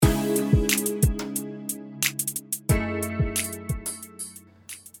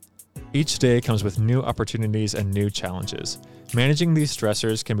Each day comes with new opportunities and new challenges. Managing these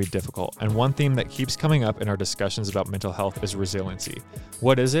stressors can be difficult, and one theme that keeps coming up in our discussions about mental health is resiliency.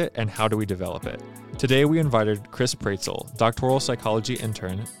 What is it, and how do we develop it? Today we invited Chris Praetzel, doctoral psychology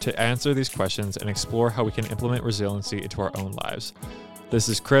intern, to answer these questions and explore how we can implement resiliency into our own lives. This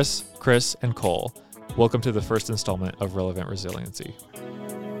is Chris, and Cole. Welcome to the first installment of Relevant Resiliency.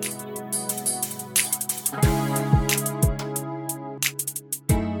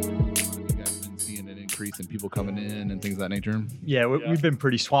 And people coming in and things of that nature. Yeah, we've been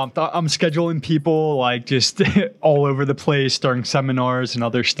pretty swamped. I'm scheduling people like just all over the place during seminars and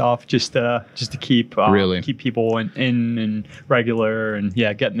other stuff, just to keep people in and regular and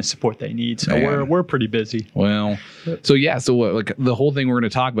getting the support they need. So we're pretty busy. Well, so like the whole thing we're going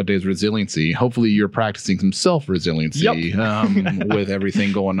to talk about today is resiliency. Hopefully, you're practicing some self-resiliency with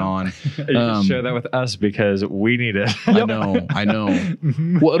everything going on. You can share that with us because we need it. I know.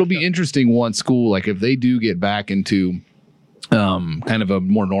 Well, it'll be interesting once school, like if they do get back into kind of a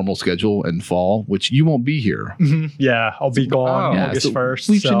more normal schedule in fall, which you won't be here. Mm-hmm. Yeah, I'll be gone August 1st.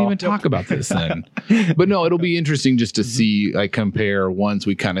 We shouldn't even talk about this then. But no, it'll be interesting just to see, like compare once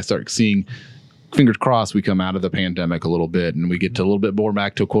we kind of start seeing, fingers crossed, we come out of the pandemic a little bit and we get to a little bit more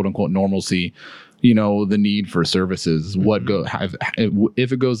back to quote unquote normalcy. You know, the need for services,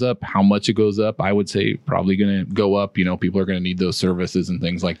 if it goes up, how much it goes up. I would say probably going to go up. You know, people are going to need those services and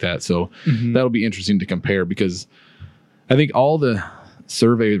things like that. So that'll be interesting to compare because I think all the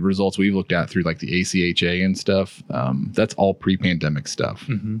survey results we've looked at through like the ACHA and stuff, that's all pre-pandemic stuff.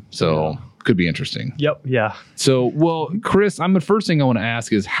 So could be interesting. Yep. Yeah. So, well, Chris, the first thing I want to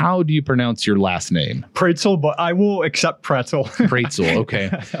ask is how do you pronounce your last name? Praetzel, but I will accept Pretzel. Praetzel. Okay.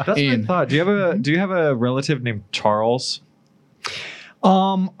 That's what I thought. Do you have a relative named Charles?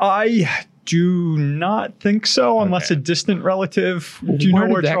 I do not think so, unless a distant relative. Do you know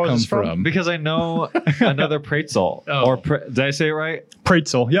where Charles is from? Because I know another Praetzel. Did I say it right?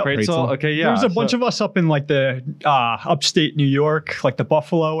 Praetzel. Yep. Praetzel. Okay. Yeah. There's a bunch of us up in like the upstate New York, like the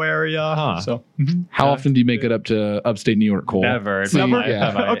Buffalo area. Huh. So. How often do you make it up to upstate New York, Cole? Never. Never?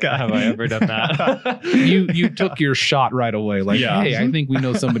 Have I ever done that? You took your shot right away. Like, hey, I think we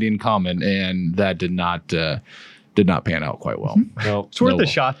know somebody in common, and that did not pan out quite well. No, it's worth a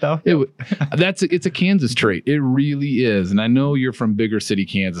shot though. It's a Kansas trait. It really is. And I know you're from bigger city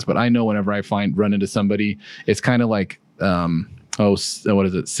Kansas, but I know whenever I run into somebody, it's kind of like, what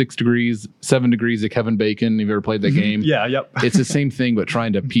is it? 7 degrees of Kevin Bacon. Have you ever played that game? Yeah. Yep. It's the same thing, but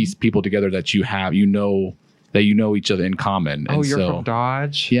trying to piece people together that you know each other in common. Oh, you're from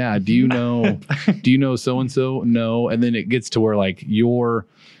Dodge? Yeah. Do you know so-and-so? No. And then it gets to where like your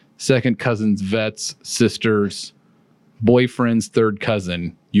second cousin's vet's sister's boyfriend's third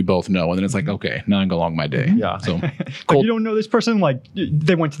cousin, you both know. And then it's like, okay, now I can go along my day. Yeah. So but you don't know this person, like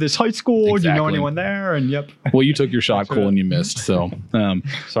they went to this high school. Exactly. Do you know anyone there? And Well, you took your shot, Cole, and you missed. So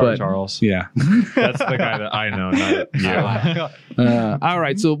sorry, Charles. Yeah. That's the guy that I know, not you. All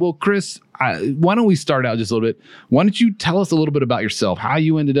right. So, well, Chris, why don't we start out just a little bit? Why don't you tell us a little bit about yourself, how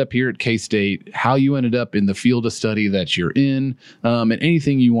you ended up here at K-State, how you ended up in the field of study that you're in, and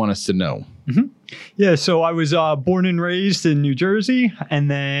anything you want us to know. Mm-hmm. Yeah, so I was born and raised in New Jersey and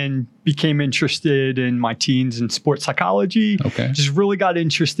then became interested in my teens in sports psychology. Okay. Just really got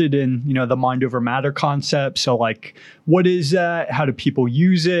interested in, the mind over matter concept. So like, what is that? How do people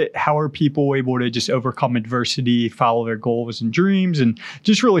use it? How are people able to just overcome adversity, follow their goals and dreams? And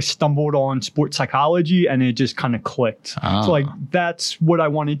just really stumbled on sports psychology and it just kind of clicked. So like, that's what I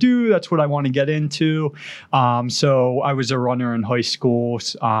want to do. That's what I want to get into. So I was a runner in high school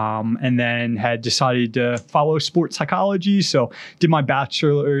and then had decided to follow sports psychology. So did my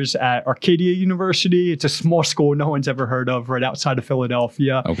bachelor's at Arcadia University. It's a small school no one's ever heard of right outside of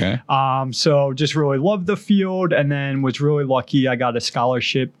Philadelphia. Okay. So just really loved the field and then was really lucky. I got a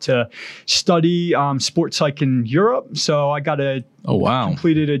scholarship to study sports psych in Europe. So I got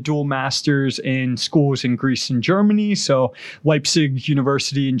completed a dual master's in schools in Greece and Germany. So Leipzig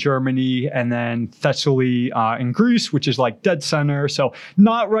University in Germany and then Thessaly in Greece, which is like dead center. So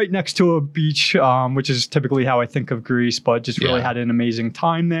not right next to a beach, which is typically how I think of Greece, but just really had an amazing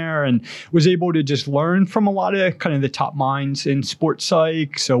time there and was able to just learn from a lot of kind of the top minds in sports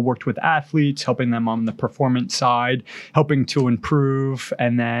psych. So worked with athletes, helping them on the performance side, helping to improve,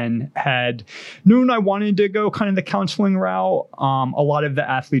 and then had known I wanted to go kind of the counseling route. a lot of the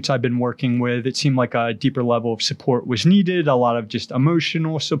athletes I've been working with, it seemed like a deeper level of support was needed, a lot of just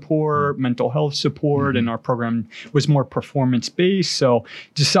emotional support, mental health support, and our program was more performance-based. So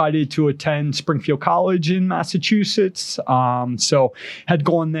decided to attend Springfield College in Massachusetts. So had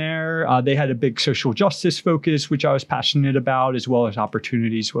gone there. They had a big social justice focus, which I was passionate about, as well as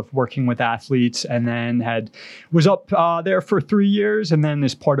opportunities with working with athletes, and then was up there for 3 years. And then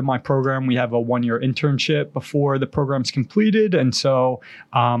as part of my program, we have a 1-year internship before the program's completed. And so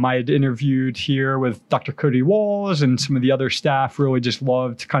I had interviewed here with Dr. Cody Walls, and some of the other staff really just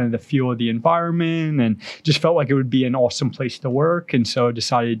loved kind of the feel of the environment and just felt like it would be an awesome place to work. And so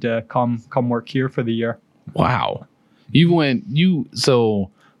decided to come work here for the year. Wow.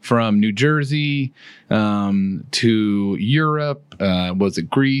 So from New Jersey to Europe, was it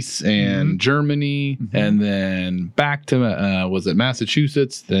Greece and Germany, and then back to, was it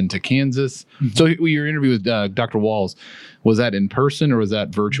Massachusetts, then to Kansas? So your interview with Dr. Walls, was that in person or was that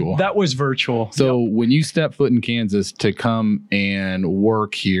virtual? That was virtual. So when you step foot in Kansas to come and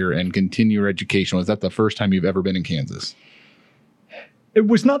work here and continue your education, was that the first time you've ever been in Kansas? It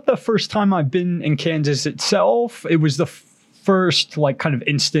was not the first time I've been in Kansas itself. It was the first kind of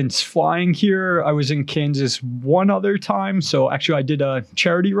instance flying here. I was in Kansas one other time. So actually I did a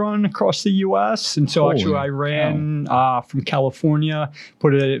charity run across the US. And so I ran from California,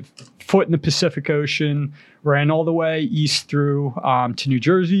 put a foot in the Pacific Ocean, ran all the way east through to New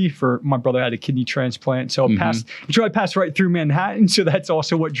Jersey for my brother had a kidney transplant. So I passed right through Manhattan. So that's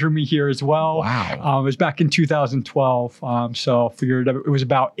also what drew me here as well. Wow. It was back in 2012. So I figured it was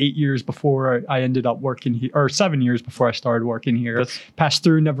about 8 years before I ended up working here, or 7 years before I started working here. Passed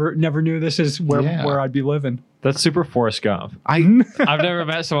through, never knew this is where I'd be living. That's super Forrest Gump. I've never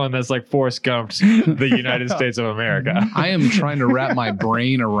met someone that's like Forrest Gumped the United States of America. I am trying to wrap my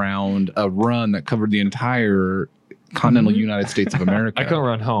brain around a run that covered the entire continental United States of America. I couldn't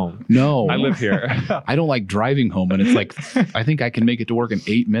run home. No. I live here. I don't like driving home, and it's like, I think I can make it to work in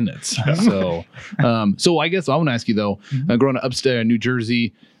 8 minutes. So I guess I want to ask you though, growing up upstate New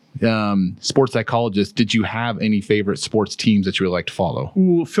Jersey, sports psychologist, did you have any favorite sports teams that you would like to follow?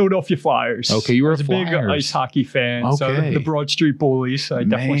 Ooh, Philadelphia Flyers. Okay, you were a big ice hockey fan. Okay. So the Broad Street Bullies, I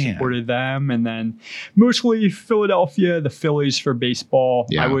definitely supported them. And then mostly Philadelphia, the Phillies for baseball.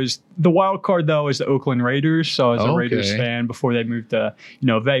 Yeah. The wild card though is the Oakland Raiders. So I was a Raiders fan before they moved to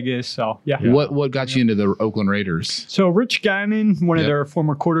Vegas. So yeah. What got you into the Oakland Raiders? So Rich Gannon, one of their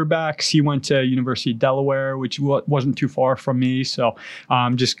former quarterbacks, he went to University of Delaware, which wasn't too far from me. So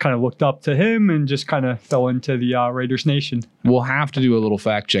just kind of looked up to him and just kind of fell into the Raiders Nation. We'll have to do a little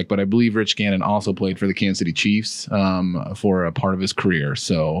fact check, but I believe Rich Gannon also played for the Kansas City Chiefs for a part of his career.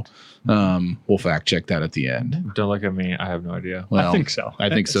 So we'll fact check that at the end. Don't look at me. I have no idea. Well, I think so. I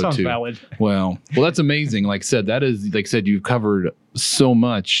think so sounds too. Valid. Well, that's amazing. Like I said, you've covered so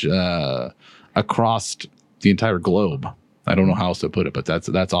much across the entire globe. I don't know how else to put it, but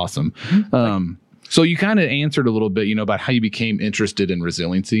that's awesome. So you kind of answered a little bit, about how you became interested in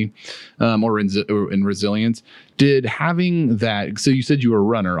resiliency, or in resilience. Did having that? So you said you were a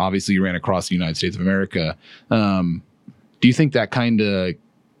runner. Obviously, you ran across the United States of America. Do you think that kind of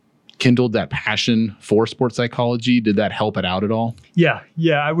kindled that passion for sports psychology? Did that help it out at all? Yeah.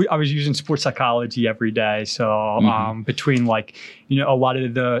 I was using sports psychology every day. So between a lot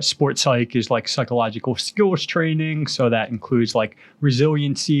of the sports psych is like psychological skills training. So that includes like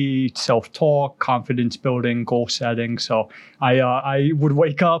resiliency, self-talk, confidence building, goal setting. So I would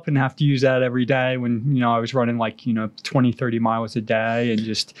wake up and have to use that every day when, I was running 20, 30 miles a day, and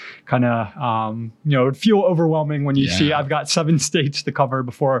just kind of, it'd feel overwhelming when you see I've got 7 states to cover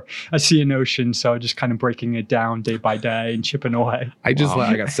before I see an ocean. So just kind of breaking it down day by day and chipping away. I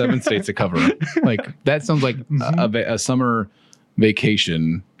got 7 states to cover. That sounds like a summer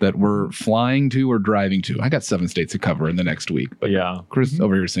vacation that we're flying to or driving to. I got 7 states to cover in the next week. But Chris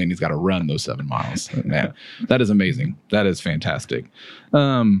over here saying he's got to run those 7 miles. Man, that is amazing. That is fantastic.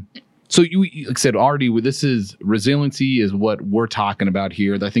 So you like I said already, this is resiliency is what we're talking about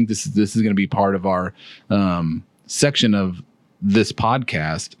here. I think this is going to be part of our section of this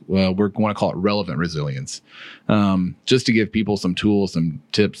podcast. We're going to call it relevant resilience, just to give people some tools, some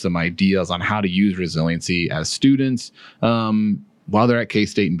tips, some ideas on how to use resiliency as students while they're at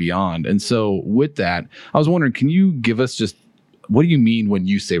K-State and beyond. And so with that, I was wondering, can you give us just, what do you mean when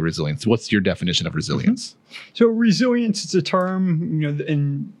you say resilience? What's your definition of resilience? So resilience is a term,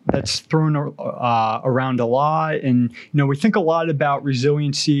 and that's thrown around a lot. And, we think a lot about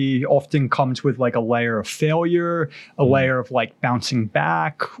resiliency often comes with like a layer of failure, a layer of like bouncing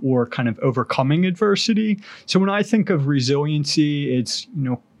back or kind of overcoming adversity. So when I think of resiliency, it's,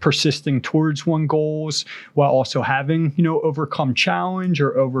 persisting towards one goals while also having, overcome challenge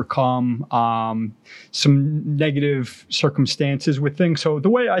or overcome some negative circumstances with things. So the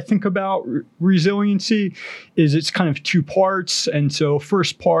way I think about resiliency is it's kind of two parts. And so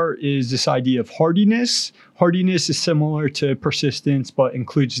first part is this idea of hardiness. Hardiness is similar to persistence, but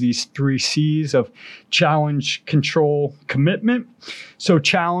includes these 3 C's of challenge, control, commitment. So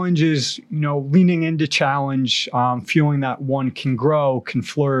challenge is, leaning into challenge, feeling that one can grow, can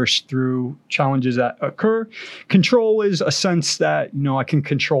flourish through challenges that occur. Control is a sense that, I can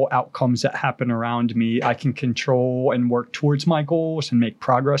control outcomes that happen around me. I can control and work towards my goals and make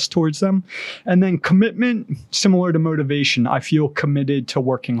progress towards them. And then commitment, similar to motivation. I feel committed to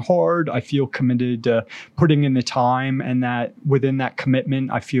working hard. I feel committed to putting in the time, and that within that commitment,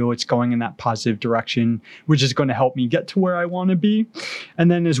 I feel it's going in that positive direction, which is going to help me get to where I want to be.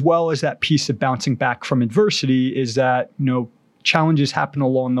 And then as well as that piece of bouncing back from adversity is that, challenges happen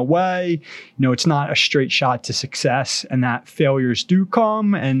along the way. It's not a straight shot to success, and that failures do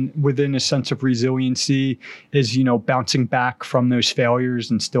come. And within a sense of resiliency is, bouncing back from those failures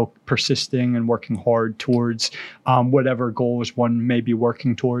and still persisting and working hard towards whatever goals one may be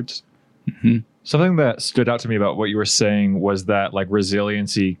working towards. Mm-hmm. Something that stood out to me about what you were saying was that like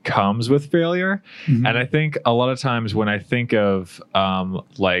resiliency comes with failure. Mm-hmm. And I think a lot of times when I think of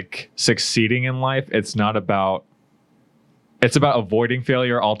like succeeding in life, it's about avoiding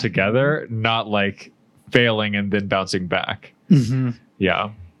failure altogether, not like failing and then bouncing back. Mm-hmm. Yeah.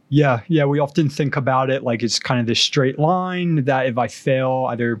 Yeah. We often think about it like it's kind of this straight line that if I fail,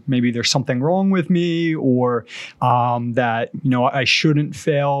 either maybe there's something wrong with me or that, I shouldn't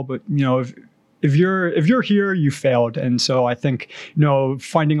fail. But, if you're here, you failed. And so I think,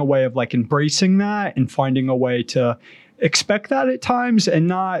 finding a way of like embracing that and finding a way to expect that at times and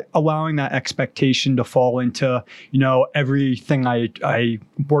not allowing that expectation to fall into, everything I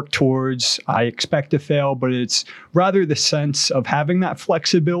work towards, I expect to fail, but it's rather the sense of having that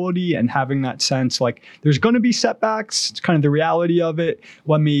flexibility and having that sense like there's going to be setbacks. It's kind of the reality of it.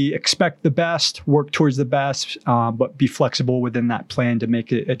 Let me expect the best, work towards the best, but be flexible within that plan to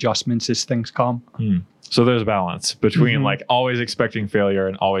make adjustments as things come. So there's balance between like always expecting failure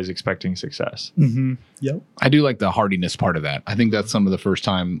and always expecting success. Mm-hmm. Yep. I do like the hardiness part of that. I think that's some of the first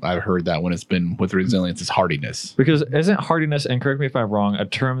time I've heard that when it's been with resilience is hardiness. Because isn't hardiness, and correct me if I'm wrong, a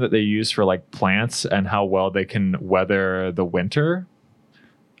term that they use for like plants and how well they can weather the winter?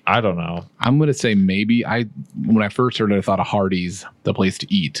 I don't know. I'm going to say maybe. When I first heard it, I thought of Hardee's, the place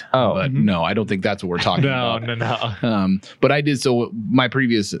to eat. Oh. But no, I don't think that's what we're talking about. No. But I did. So my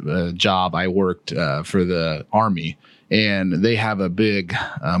previous job, I worked for the Army. And they have a big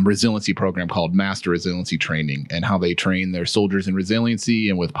resiliency program called Master Resiliency Training, and how they train their soldiers in resiliency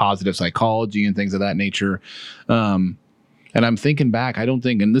and with positive psychology and things of that nature. And I'm thinking back, I don't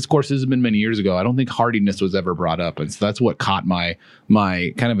think, and this course has been many years ago, I don't think hardiness was ever brought up. And so that's what caught my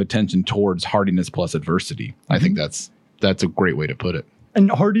kind of attention towards hardiness plus adversity. I think that's a great way to put it.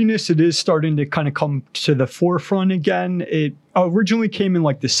 And hardiness, it is starting to kind of come to the forefront again. It originally came in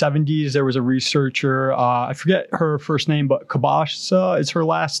like the 70s. There was a researcher, I forget her first name, but Kabasa is her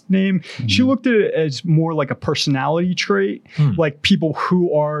last name. Mm-hmm. She looked at it as more like a personality trait, like people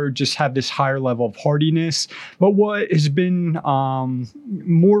who are just have this higher level of hardiness. But what has been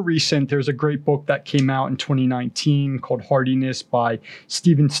more recent, there's a great book that came out in 2019 called Hardiness by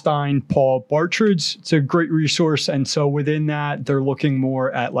Stephen Stein, Paul Bartridge. It's a great resource. And so within that, they're looking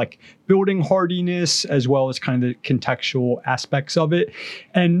more at like building hardiness as well as kind of the contextual aspects of it.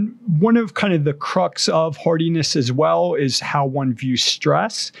 And one of kind of the crux of hardiness as well is how one views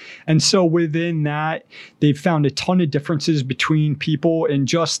stress. And so within that, they've found a ton of differences between people in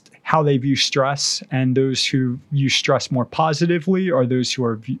just how they view stress, and those who view stress more positively are those who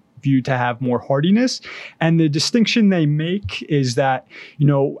are viewed to have more hardiness. And the distinction they make is that,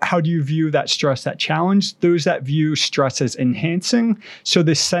 how do you view that stress, that challenge? Those that view stress as enhancing. So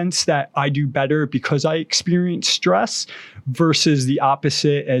the sense that I do better because I experience stress, versus the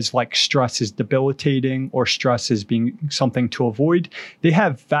opposite as like stress is debilitating or stress is being something to avoid. They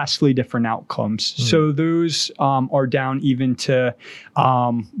have vastly different outcomes. So those are down even to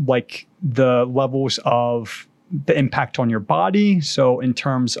like the levels of the impact on your body. So in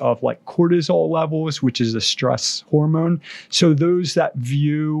terms of like cortisol levels, which is a stress hormone. So those that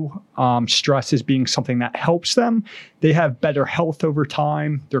view stress as being something that helps them, they have better health over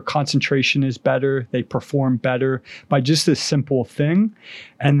time. Their concentration is better. They perform better by just a simple thing.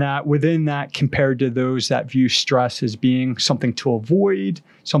 And that within that, compared to those that view stress as being something to avoid,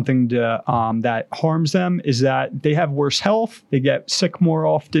 something to, that harms them, is that they have worse health. They get sick more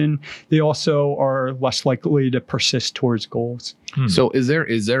often. They also are less likely to to persist towards goals. So is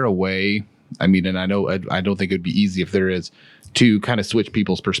there a way, I mean, and I know I don't think it'd be easy if there is, to kind of switch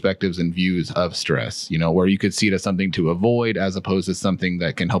people's perspectives and views of stress, you know, where you could see it as something to avoid as opposed to something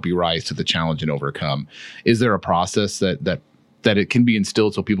that can help you rise to the challenge and overcome? Is there a process that it can be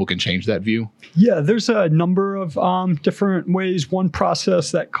instilled so people can change that view? Yeah, there's a number of different ways. One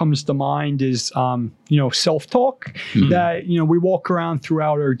process that comes to mind is, self-talk. That, we walk around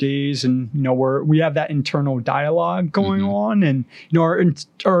throughout our days and, we have that internal dialogue going on. And,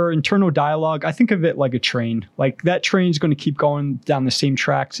 our internal dialogue, I think of it like a train. Like that train's going to keep going down the same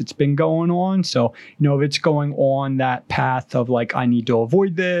tracks it's been going on. So, if it's going on that path of like, I need to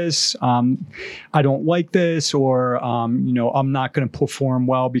avoid this, I don't like this, or, I'm not going to perform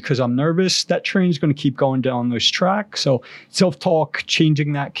well because I'm nervous, that train's going to keep going down those tracks. So self-talk,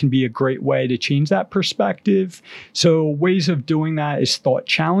 changing that can be a great way to change that perspective. So ways of doing that is thought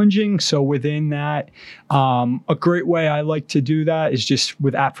challenging. So within that, a great way I like to do that is just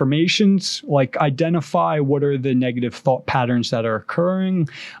with affirmations, like identify what are the negative thought patterns that are occurring.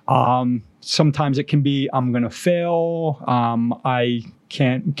 Sometimes it can be, I'm going to fail. I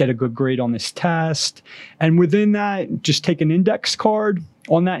can't get a good grade on this test. And within that, just take an index card.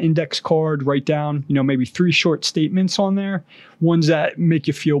 On that index card, write down, maybe 3 short statements on there, ones that make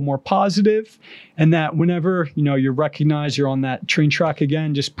you feel more positive, and that whenever, you recognize you're on that train track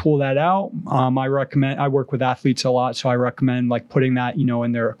again, just pull that out. I work with athletes a lot, so I recommend like putting that,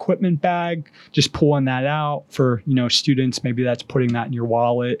 in their equipment bag, just pulling that out. For, students, maybe that's putting that in your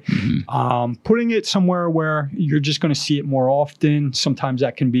wallet, putting it somewhere where you're just going to see it more often. Sometimes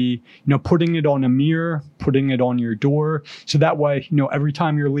that can be, putting it on a mirror, putting it on your door. So that way, every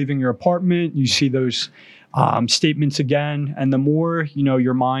time you're leaving your apartment, you see those statements again. And the more,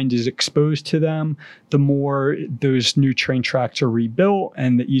 your mind is exposed to them, the more those new train tracks are rebuilt,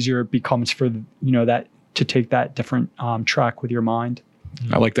 and the easier it becomes for, that to take that different track with your mind.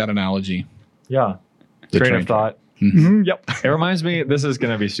 I like that analogy. Yeah. Train of thought. Yep. It reminds me, this is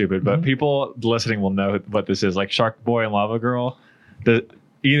going to be stupid, but people listening will know what this is, like Shark Boy and Lava Girl.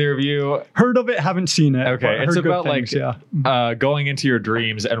 Either of you heard of it? Haven't seen it. Okay, it's about going into your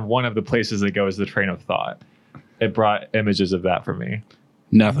dreams, and one of the places they go is the train of thought. It brought images of that for me.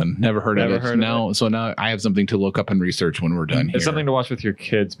 Nothing. Never heard of it. So now I have something to look up and research when we're done here. It's something to watch with your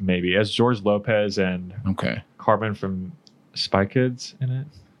kids, maybe. As George Lopez and Carmen from Spy Kids in it,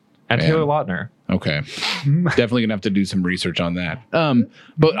 and Taylor Lautner. Okay, definitely gonna have to do some research on that.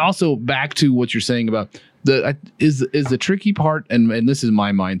 But also back to what you're saying about. Is the tricky part, and this is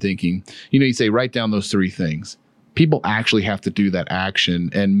my mind thinking, you say write down those 3 things. People actually have to do that action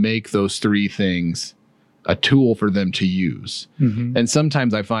and make those 3 things a tool for them to use. And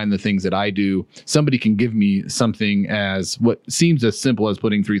sometimes I find the things that I do, somebody can give me something as what seems as simple as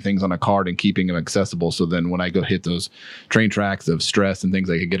putting 3 things on a card and keeping them accessible. So then when I go hit those train tracks of stress and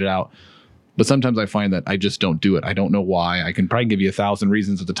things, I can get it out. But sometimes I find that I just don't do it. I don't know why. I can probably give you 1,000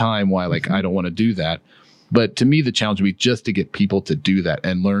 reasons at the time why I don't want to do that. But to me, the challenge would be just to get people to do that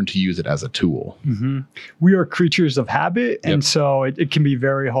and learn to use it as a tool. We are creatures of habit. And so it can be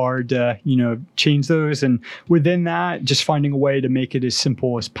very hard to, change those. And within that, just finding a way to make it as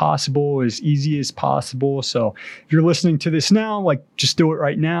simple as possible, as easy as possible. So if you're listening to this now, like just do it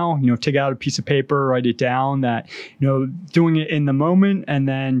right now, take out a piece of paper, write it down, that, doing it in the moment, and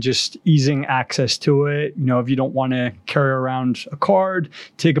then just easing access to it. If you don't want to carry around a card,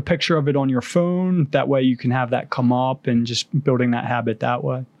 take a picture of it on your phone. That way you can have that come up, and just building that habit that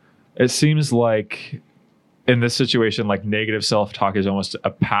way. It seems like in this situation, like negative self-talk is almost a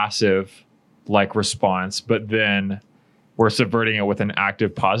passive like response, but then we're subverting it with an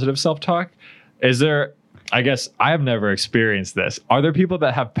active positive self-talk. Is there, I guess I have never experienced this. Are there people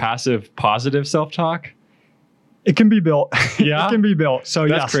that have passive positive self-talk? It can be built. Yeah. It can be built. So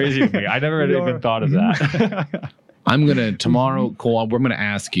that's crazy to me. I never even thought of that. I'm going to tomorrow, Cole, we're going to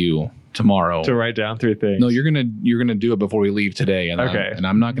ask you tomorrow to write down 3 things. No, you're gonna do it before we leave today, and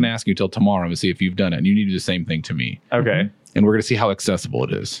I'm not gonna ask you till tomorrow to see if you've done it. And you need to do the same thing to me. Okay. And we're gonna see how accessible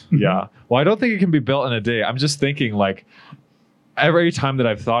it is. Yeah. Well, I don't think it can be built in a day. I'm just thinking like every time that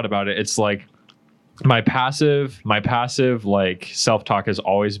I've thought about it, it's like my passive like self-talk has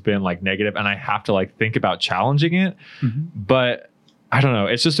always been like negative, and I have to like think about challenging it. But I don't know.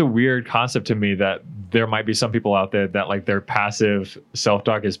 It's just a weird concept to me that there might be some people out there that like their passive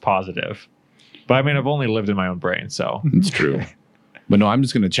self-talk is positive. But I mean, I've only lived in my own brain, so. It's true. But no, I'm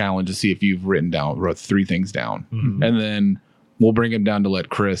just going to challenge to see if you've wrote 3 things down. And then we'll bring them down to let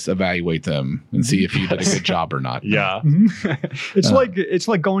Chris evaluate them and see if you did a good job or not. Yeah. It's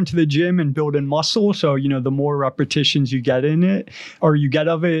like going to the gym and building muscle. So, the more repetitions you get in it, or you get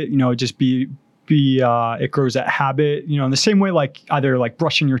of it, just be it grows that habit, you know, in the same way, like either like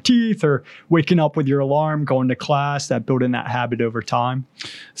brushing your teeth or waking up with your alarm, going to class, that building that habit over time.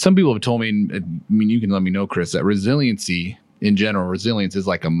 Some people have told me, I mean, you can let me know, Chris, that resiliency in general, resilience is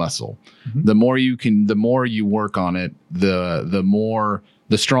like a muscle. Mm-hmm. The more you work on it, the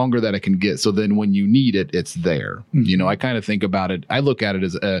stronger that it can get. So then when you need it, it's there. Mm-hmm. You know, I kind of think about it. I look at it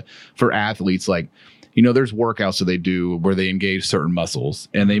as for athletes, like, you know, there's workouts that they do where they engage certain muscles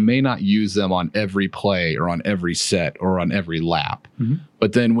and they may not use them on every play or on every set or on every lap. Mm-hmm.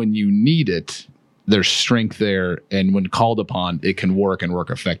 But then when you need it, there's strength there. And when called upon, it can work and work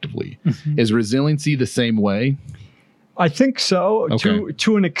effectively. Mm-hmm. Is resiliency the same way? I think so, okay.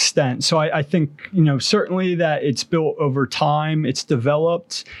 to an extent. So I think, you know, certainly that it's built over time, it's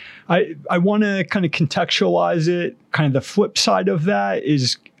developed. I want to kind of contextualize it. Kind of the flip side of that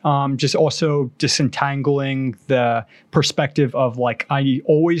is just also disentangling the perspective of like, I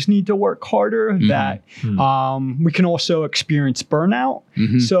always need to work harder, mm-hmm. that we can also experience burnout.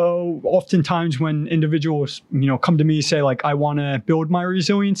 Mm-hmm. So oftentimes when individuals, you know, come to me and say like, I want to build my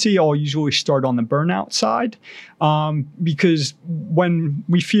resiliency, I'll usually start on the burnout side. Because when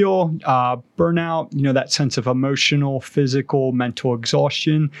we feel burnout, you know, that sense of emotional, physical, mental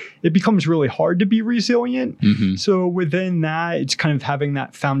exhaustion, it becomes really hard to be resilient. Mm-hmm. So within that, it's kind of having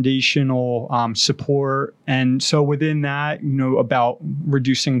that foundational support. And so within that, you know, about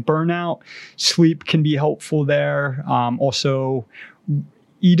reducing burnout, sleep can be helpful there. Also,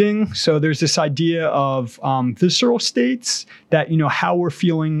 eating. So there's this idea of visceral states that, you know, how we're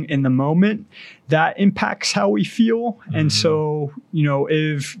feeling in the moment, that impacts how we feel. Mm-hmm. And so, you know,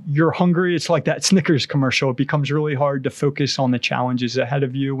 if you're hungry, it's like that Snickers commercial. It becomes really hard to focus on the challenges ahead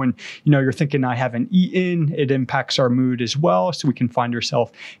of you. When, you know, you're thinking, I haven't eaten, it impacts our mood as well. So we can find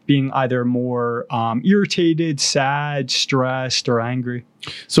ourselves being either more irritated, sad, stressed, or angry.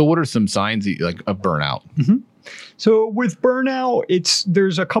 So what are some signs like of burnout? Mm-hmm. So with burnout,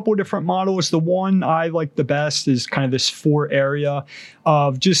 there's a couple of different models. The one I like the best is kind of this 4 area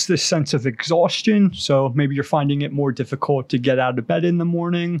of just this sense of exhaustion. So maybe you're finding it more difficult to get out of bed in the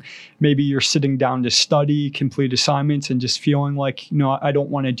morning. Maybe you're sitting down to study, complete assignments, and just feeling like, you know, I don't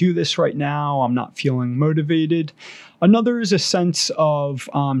want to do this right now. I'm not feeling motivated. Another is a sense of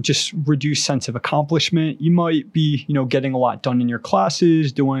just reduced sense of accomplishment. You might be, you know, getting a lot done in your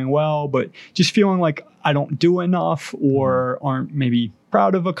classes, doing well, but just feeling like I don't do enough or aren't maybe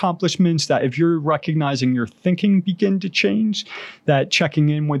proud of accomplishments. That if you're recognizing your thinking begin to change, that checking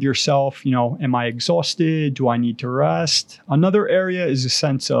in with yourself, you know, am I exhausted? Do I need to rest? Another area is a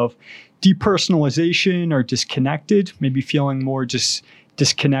sense of depersonalization or disconnected, maybe feeling more just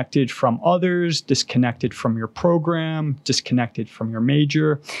disconnected from others, disconnected from your program, disconnected from your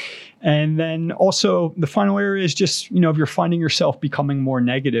major. And then also the final area is just, you know, if you're finding yourself becoming more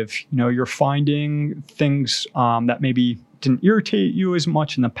negative, you know, you're finding things that maybe didn't irritate you as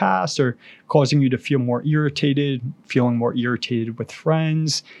much in the past or causing you to feel more irritated, feeling more irritated with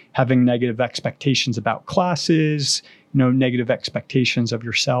friends, having negative expectations about classes, you know, negative expectations of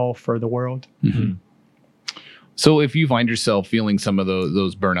yourself or the world. Mm-hmm. So if you find yourself feeling some of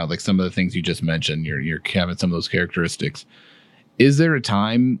those burnout, like some of the things you just mentioned, you're having some of those characteristics, is there a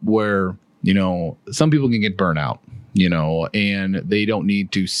time where, you know, some people can get burnout, you know, and they don't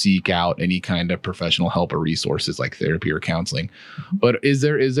need to seek out any kind of professional help or resources like therapy or counseling? But is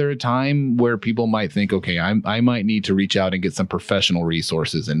there a time where people might think, okay, I might need to reach out and get some professional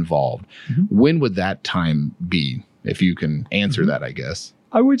resources involved? Mm-hmm. When would that time be? If you can answer that, I guess.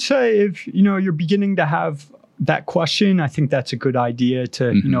 I would say if, you know, you're beginning to have that question, I think that's a good idea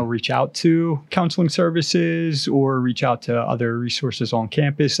to, you know, reach out to counseling services or reach out to other resources on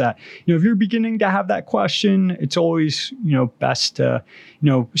campus. That, you know, if you're beginning to have that question, it's always, you know, best to,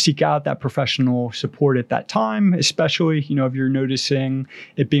 you know, seek out that professional support at that time, especially, you know, if you're noticing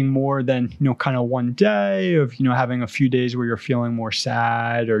it being more than, you know, kind of one day of, you know, having a few days where you're feeling more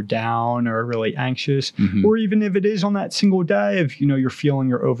sad or down or really anxious, or even if it is on that single day, if, you know, you're feeling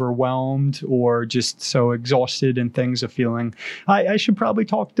you're overwhelmed or just so exhausted and things of feeling, I should probably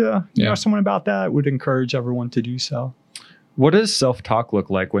talk to you know, someone about that. Would encourage everyone to do so. What does self-talk look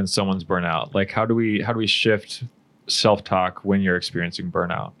like when someone's burnout? Like how do we shift self-talk when you're experiencing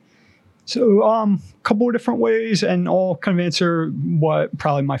burnout? So a couple of different ways, and I'll kind of answer what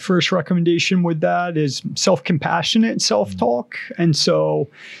probably my first recommendation with that is self-compassionate self-talk. And so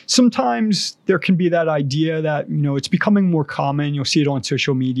sometimes there can be that idea that, you know, it's becoming more common. You'll see it on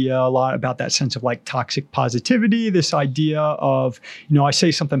social media a lot about that sense of like toxic positivity, this idea of, you know, I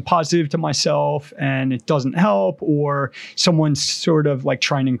say something positive to myself and it doesn't help, or someone's sort of like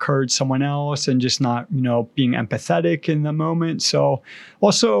trying to encourage someone else and just not, you know, being empathetic in the moment. So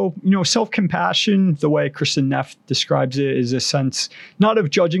also, you know, self-compassion, the way Kristin Neff describes it, is a sense not of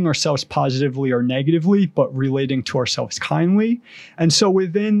judging ourselves positively or negatively, but relating to ourselves kindly. And so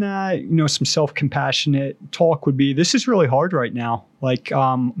within that, some self-compassionate talk would be, this is really hard right now. Like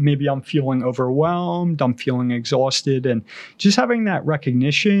maybe I'm feeling overwhelmed, I'm feeling exhausted, and just having that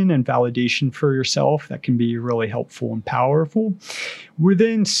recognition and validation for yourself, that can be really helpful and powerful.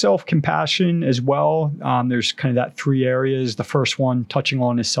 Within self-compassion as well, there's kind of that 3 areas. The first one touching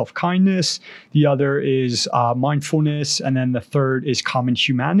on is self-kindness. The other is mindfulness. And then the third is common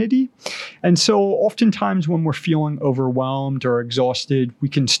humanity. And so oftentimes when we're feeling overwhelmed or exhausted, we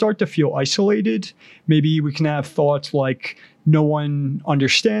can start to feel isolated. Maybe we can have thoughts like, no one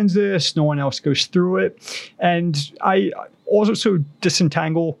understands this, no one else goes through it. And I also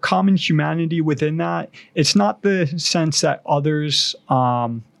disentangle common humanity within that. It's not the sense that others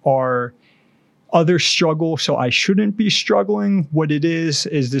struggle, so I shouldn't be struggling. What it is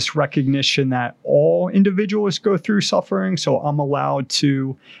this recognition that all individuals go through suffering. So I'm allowed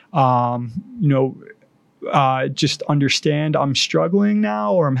to, just understand I'm struggling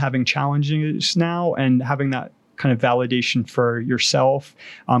now, or I'm having challenges now, and having that kind of validation for yourself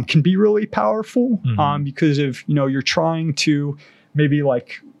can be really powerful because if you're trying to maybe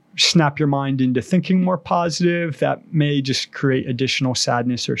like snap your mind into thinking more positive, that may just create additional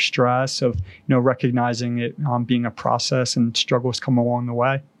sadness or stress of recognizing it being a process and struggles come along the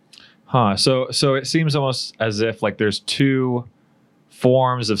way. So it seems almost as if like there's 2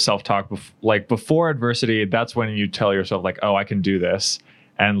 forms of self-talk. Like before adversity, that's when you tell yourself like, oh, I can do this,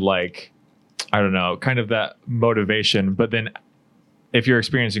 and like, I don't know, kind of that motivation. But then if you're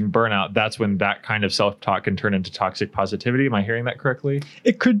experiencing burnout, that's when that kind of self-talk can turn into toxic positivity. Am I hearing that correctly?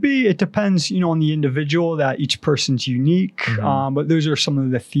 It could be. It depends, on the individual, that each person's unique. But those are some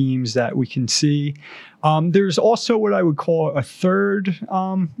of the themes that we can see. There's also what I would call a third,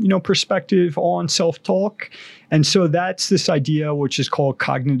 perspective on self-talk. And so that's this idea, which is called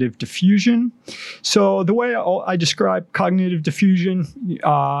cognitive diffusion. So the way I describe cognitive diffusion,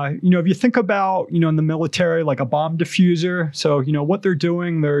 if you think about, in the military, like a bomb diffuser. So, what they're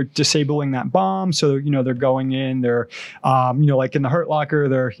doing, they're disabling that bomb. So, they're going in, they're, like in the Hurt Locker,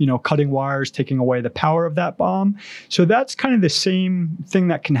 they're, cutting wires, taking away the power of that bomb. So that's kind of the same thing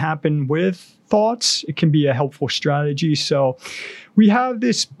that can happen with thoughts. It can be a helpful strategy. So we have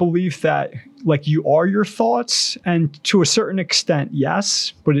this belief that like you are your thoughts, and to a certain extent,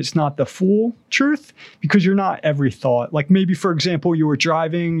 yes, but it's not the full truth because you're not every thought. Like maybe, for example, you were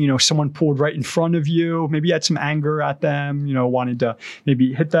driving, someone pulled right in front of you. Maybe you had some anger at them, wanted to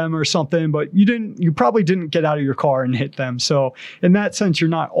maybe hit them or something, but you probably didn't get out of your car and hit them. So in that sense,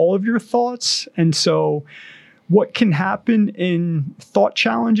 you're not all of your thoughts. And so what can happen in thought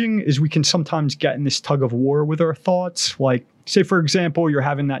challenging is we can sometimes get in this tug of war with our thoughts. Like, say, for example, you're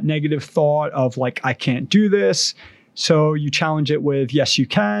having that negative thought of like, I can't do this. So you challenge it with, yes, you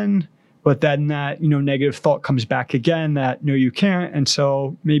can. But then that, negative thought comes back again that, no, you can't. And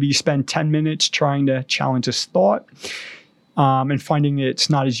so maybe you spend 10 minutes trying to challenge this thought. And finding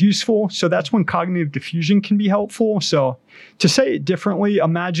it's not as useful. So that's when cognitive diffusion can be helpful. So to say it differently,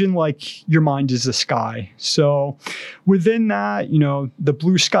 imagine like your mind is the sky. So within that, the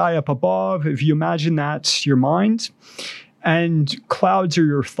blue sky up above, if you imagine that's your mind, and clouds are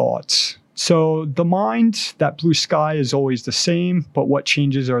your thoughts. So the mind, that blue sky is always the same, but what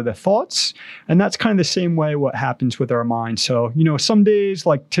changes are the thoughts. And that's kind of the same way what happens with our mind. So, some days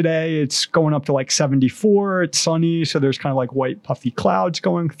like today, it's going up to like 74, it's sunny. So there's kind of like white puffy clouds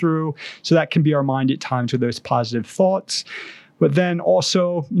going through. So that can be our mind at times with those positive thoughts. But then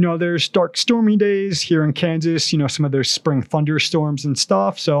also, there's dark, stormy days here in Kansas, some of those spring thunderstorms and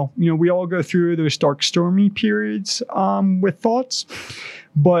stuff. So, we all go through those dark, stormy periods with thoughts.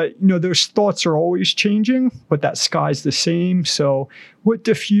 But, those thoughts are always changing, but that sky's the same. So what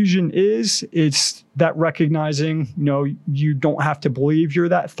diffusion is, it's that recognizing, you don't have to believe you're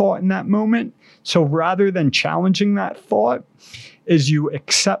that thought in that moment. So rather than challenging that thought, is you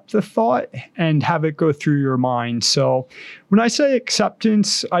accept the thought and have it go through your mind. So when I say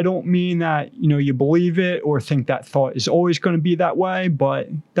acceptance, I don't mean that, you believe it or think that thought is always going to be that way, but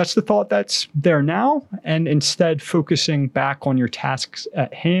that's the thought that's there now. And instead focusing back on your tasks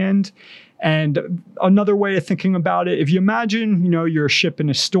at hand. And another way of thinking about it, if you imagine, you're a ship in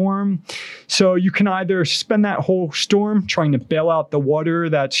a storm, so you can either spend that whole storm trying to bail out the water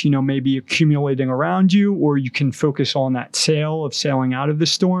that's, maybe accumulating around you, or you can focus on that sail of sailing out of the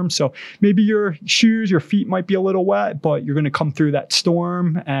storm. So maybe your shoes, your feet might be a little wet, but you're going to come through that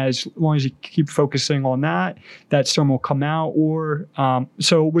storm. As long as you keep focusing on that storm will come out. Or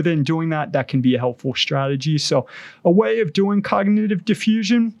so within doing that, that can be a helpful strategy. So a way of doing cognitive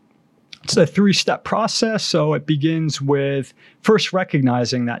diffusion It's a 3-step process. So it begins with first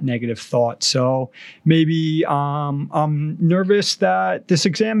recognizing that negative thought. So maybe I'm nervous that this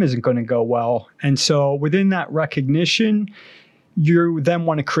exam isn't going to go well. And so within that recognition, you then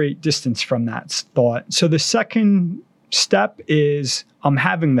want to create distance from that thought. So the second step is I'm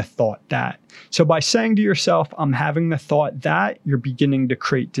having the thought that. So by saying to yourself, I'm having the thought that, you're beginning to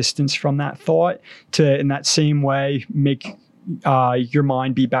create distance from that thought to, in that same way, make your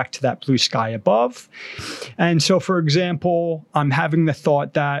mind be back to that blue sky above. And so, for example, I'm having the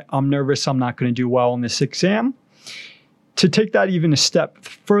thought that I'm nervous, I'm not going to do well in this exam. To take that even a step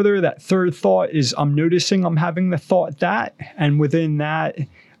further, that third thought is I'm noticing I'm having the thought that, and within that,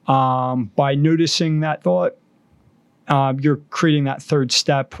 by noticing that thought, you're creating that third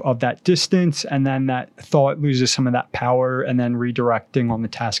step of that distance, and then that thought loses some of that power and then redirecting on the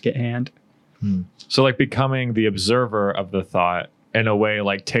task at hand. So like becoming the observer of the thought in a way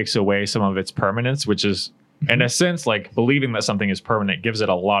like takes away some of its permanence, which is in a sense like believing that something is permanent gives it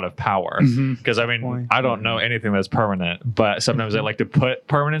a lot of power. Because I mean, I don't know anything that's permanent, but sometimes I like to put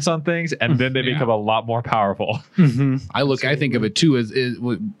permanence on things and then they become a lot more powerful. I think of it too as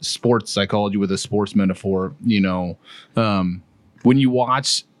sports psychology with a sports metaphor. You know, when you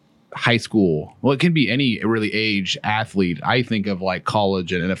watch high school, well, it can be any really age athlete. I think of like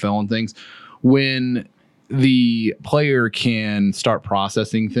college and NFL and things. When the player can start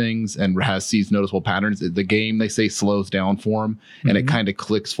processing things and sees noticeable patterns, the game, they say, slows down for them and it kind of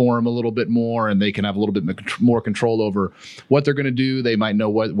clicks for them a little bit more, and they can have a little bit more control over what they're going to do. They might know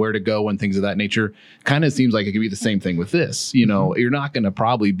where to go and things of that nature. Kind of seems like it could be the same thing with this. You know, you're not going to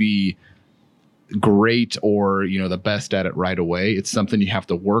probably be great or, you know, the best at it right away. It's something you have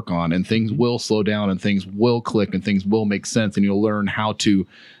to work on, and things will slow down and things will click and things will make sense, and you'll learn how to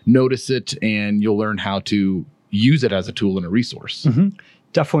notice it and you'll learn how to use it as a tool and a resource.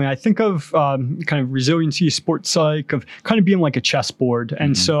 Definitely. I think of kind of resiliency, sports psych, of kind of being like a chessboard.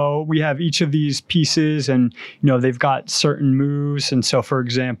 And so we have each of these pieces and, you know, they've got certain moves. And so, for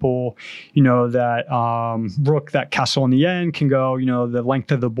example, you know, that rook, that castle in the end can go, you know, the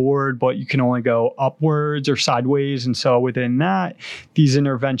length of the board, but you can only go upwards or sideways. And so within that, these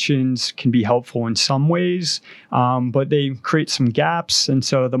interventions can be helpful in some ways, but they create some gaps. And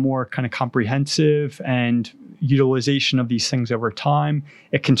so the more kind of comprehensive and utilization of these things over time,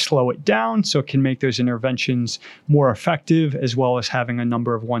 it can slow it down, so it can make those interventions more effective, as well as having a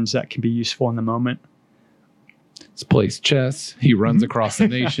number of ones that can be useful in the moment. He plays chess. He runs across the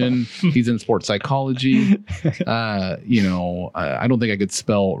nation. He's in sports psychology. You know, I don't think I could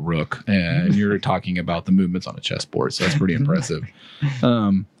spell rook, and you're talking about the movements on a chessboard, so that's pretty impressive.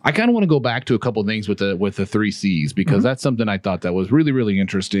 I kind of want to go back to a couple of things with the 3 C's, because that's something I thought that was really, really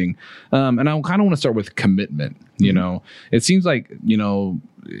interesting. And I kind of want to start with commitment. You know, it seems like, you know,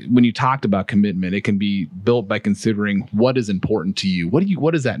 when you talked about commitment, it can be built by considering what is important to you.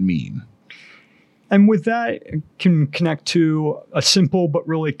 What does that mean? And with that, it can connect to a simple but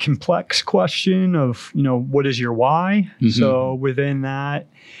really complex question of, you know, what is your why? So within that,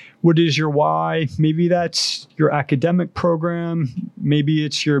 what is your why? Maybe that's your academic program. Maybe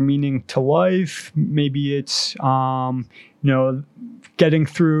it's your meaning to life. Maybe it's, you know, getting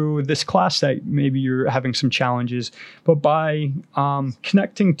through this class that maybe you're having some challenges. But by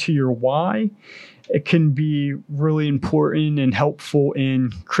connecting to your why, it can be really important and helpful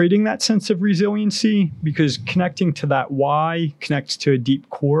in creating that sense of resiliency, because connecting to that why connects to a deep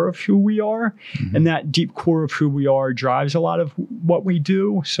core of who we are. And that deep core of who we are drives a lot of what we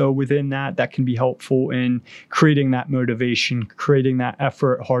do. So within that, that can be helpful in creating that motivation, creating that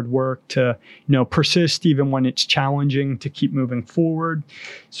effort, hard work to, you know, persist even when it's challenging, to keep moving forward.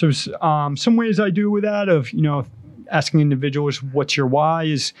 So some ways I do with that of, you know, asking individuals, what's your why,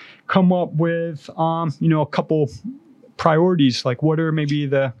 is come up with, you know, a couple priorities, like what are maybe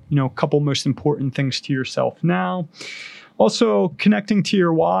the, you know, couple most important things to yourself now. Also, connecting to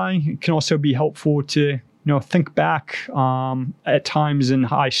your why can also be helpful to, you know, think back at times in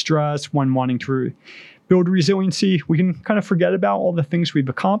high stress when wanting to build resiliency. We can kind of forget about all the things we've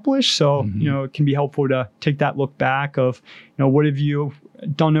accomplished. So, you know, it can be helpful to take that look back of, you know, what have you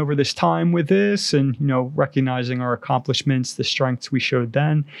done over this time with this, and, you know, recognizing our accomplishments, the strengths we showed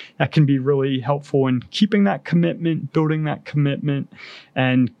then. That can be really helpful in keeping that commitment, building that commitment,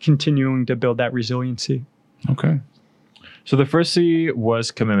 and continuing to build that resiliency. Okay. So the first C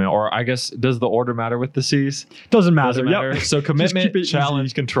was commitment, or I guess, does the order matter with the C's? Doesn't matter. Yep. So commitment,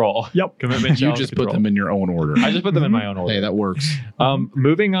 challenge, control. Yep. Commitment, challenge, You just control. put them in your own order. I just put them in my own order. Hey, that works.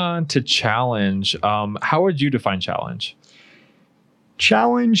 Moving on to challenge. How would you define challenge?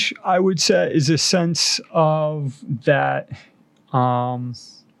 Challenge, I would say, is a sense of that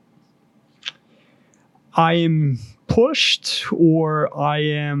I am pushed, or I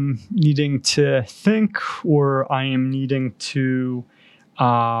am needing to think, or I am needing to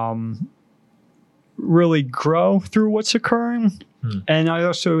really grow through what's occurring. And I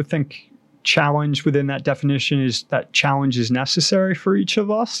also think challenge within that definition is that challenge is necessary for each of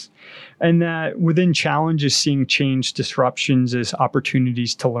us, and that within challenge is seeing change disruptions as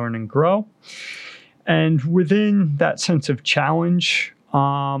opportunities to learn and grow. And within that sense of challenge,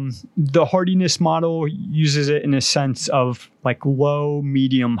 the hardiness model uses it in a sense of like low,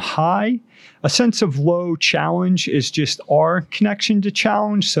 medium, high. A sense of low challenge is just our connection to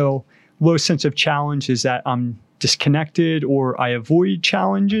challenge. So low sense of challenge is that I'm disconnected or I avoid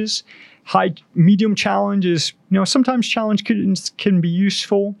challenges. High, medium challenge is, sometimes challenge can be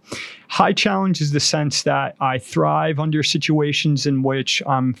useful. High challenge is the sense that I thrive under situations in which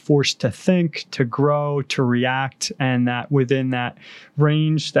I'm forced to think, to grow, to react, and that within that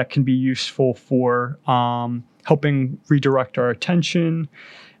range that can be useful for helping redirect our attention,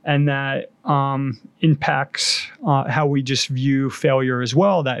 and that impacts how we just view failure as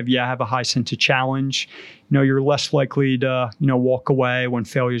well. That if you have a high sense of challenge, you're less likely to, walk away when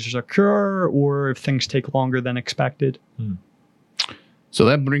failures occur or if things take longer than expected. So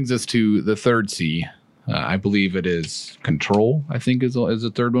that brings us to the third C. I believe it is control, I think is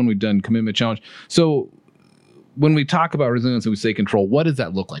the third one. We've done commitment, challenge. So when we talk about resilience and we say control, what does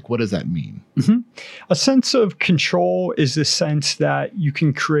that look like? What does that mean? A sense of control is the sense that you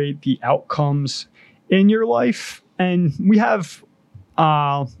can create the outcomes in your life. And we have,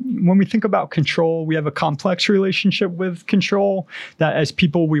 when we think about control, we have a complex relationship with control, that as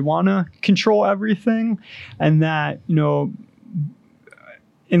people, we want to control everything. And that,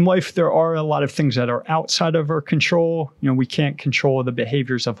 in life, there are a lot of things that are outside of our control. We can't control the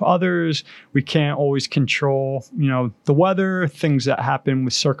behaviors of others. We can't always control, the weather, things that happen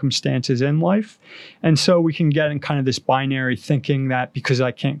with circumstances in life. And so we can get in kind of this binary thinking that because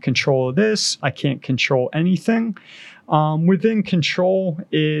I can't control this, I can't control anything. Within control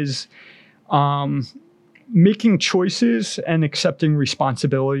is making choices and accepting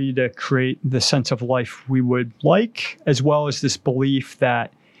responsibility to create the sense of life we would like, as well as this belief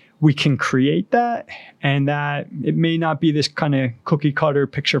that we can create that, and that it may not be this kind of cookie cutter,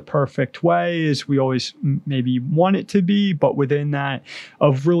 picture perfect way as we always maybe want it to be, but within that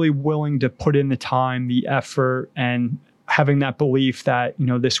of really willing to put in the time, the effort, and having that belief that,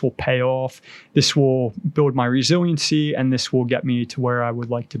 this will pay off, this will build my resiliency, and this will get me to where I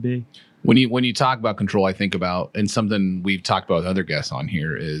would like to be. When you talk about control, I think about, and something we've talked about with other guests on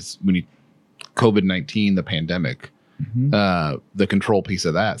here, is COVID-19, the pandemic, the control piece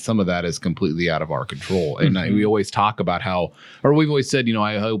of that, some of that is completely out of our control. And we always talk about we've always said,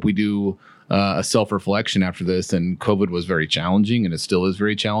 I hope we do a self-reflection after this. And COVID was very challenging, and it still is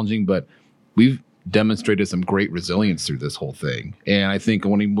very challenging, but we've demonstrated some great resilience through this whole thing. And I think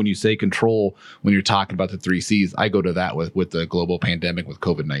when you say control, when you're talking about the 3 C's, I go to that with the global pandemic with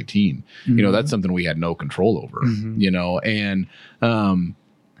COVID-19. That's something we had no control over, and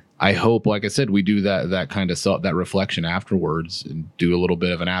I hope, like I said, we do that kind of that reflection afterwards and do a little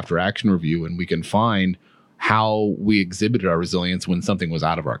bit of an after action review, and we can find how we exhibited our resilience when something was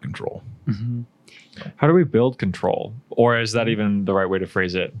out of our control. How do we build control? Or is that even the right way to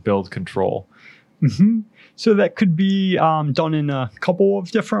phrase it? Build control. So that could be done in a couple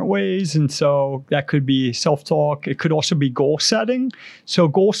of different ways. And so that could be self-talk. It could also be goal setting. So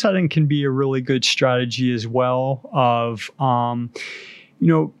goal setting can be a really good strategy as well of,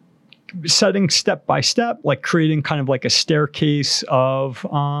 setting step by step, like creating kind of like a staircase of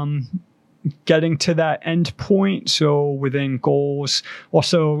getting to that end point. So within goals,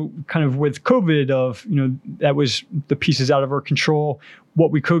 also kind of with COVID of, that was the pieces out of our control.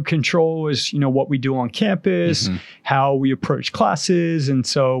 What we could control is, what we do on campus, how we approach classes. And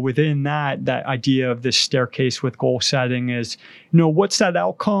so within that idea of this staircase with goal setting is, what's that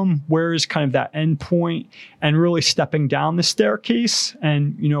outcome? Where is kind of that end point? And really stepping down the staircase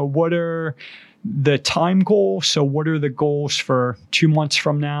and, what are the time goals? So what are the goals for 2 months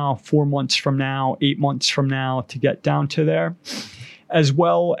from now, 4 months from now, 8 months from now to get down to there? As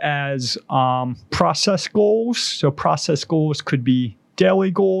well as process goals. So process goals could be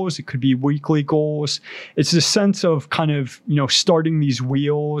daily goals, it could be weekly goals. It's a sense of kind of, starting these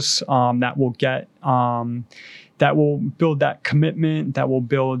wheels that will get, that will build that commitment, that will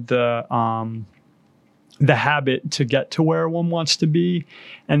build the habit to get to where one wants to be.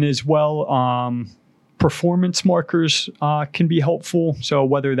 And as well, performance markers can be helpful. So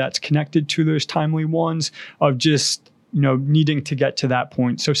whether that's connected to those timely ones of just needing to get to that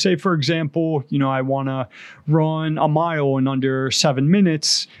point. So say, for example, I want to run a mile in under 7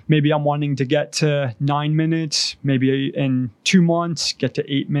 minutes. Maybe I'm wanting to get to 9 minutes, maybe in 2 months, get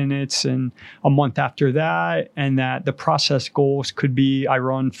to 8 minutes, and a month after that. And that the process goals could be I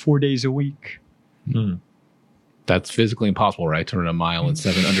run 4 days a week. That's physically impossible, right? To run a mile in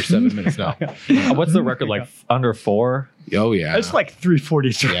under 7 minutes now. What's the record? Like under 4? Oh yeah, it's like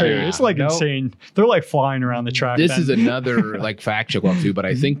 3:43. Yeah. It's like insane. They're like flying around the track. This is another like fact check too, but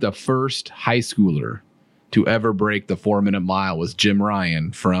I think the first high schooler to ever break the 4-minute mile was Jim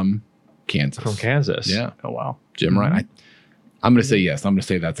Ryan from Kansas. From Kansas, yeah. Oh wow, Jim Ryan. I'm going to say yes. I'm going to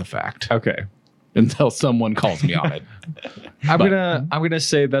say that's a fact. Okay. Until someone calls me on it. I'm gonna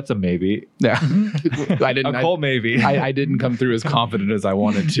say that's a maybe. Yeah, I didn't. A cold maybe. I didn't come through as confident as I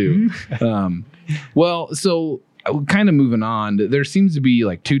wanted to. Well, so kind of moving on. There seems to be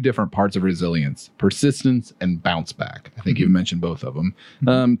like 2 different parts of resilience: persistence and bounce back. I think you've mentioned both of them.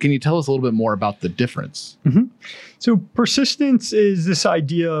 Can you tell us a little bit more about the difference? So persistence is this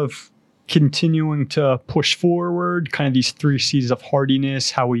idea of continuing to push forward, kind of these 3 C's of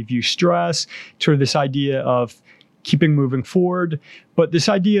hardiness, how we view stress, sort of this idea of keeping moving forward. But this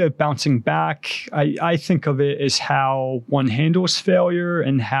idea of bouncing back, I think of it as how one handles failure,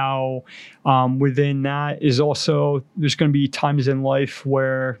 and how within that is also, there's going to be times in life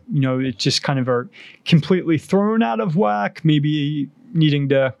where, it just kind of are completely thrown out of whack, maybe needing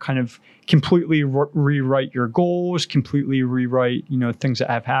to kind of completely rewrite your goals, completely rewrite, things that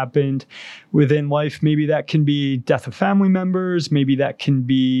have happened within life. Maybe that can be death of family members. Maybe that can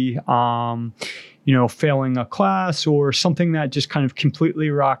be, failing a class, or something that just kind of completely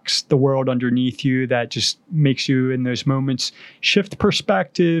rocks the world underneath you, that just makes you in those moments shift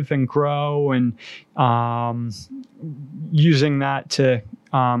perspective and grow, and using that to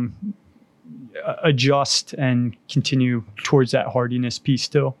adjust and continue towards that hardiness piece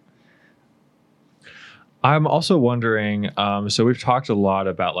still. I'm also wondering, so we've talked a lot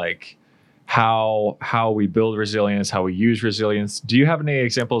about like how we build resilience, how we use resilience. Do you have any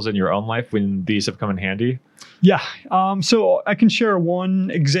examples in your own life when these have come in handy? Yeah. So I can share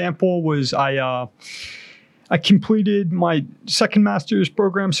one example. Was I completed my second master's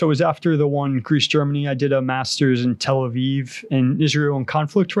program. So it was after the one Greece, Germany. I did a master's in Tel Aviv in Israel and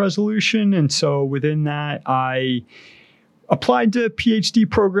conflict resolution. And so within that, I applied to PhD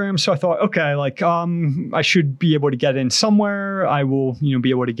programs. So I thought, okay, I should be able to get in somewhere. I will,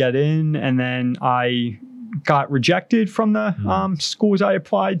 be able to get in. And then I got rejected from the schools I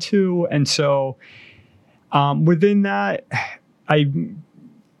applied to. And so within that, I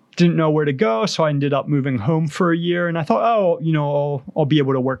didn't know where to go. So I ended up moving home for a year. And I thought, I'll be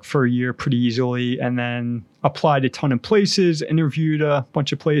able to work for a year pretty easily. And then applied a ton of places, interviewed a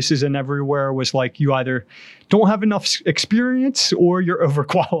bunch of places, and everywhere was like, you either don't have enough experience or you're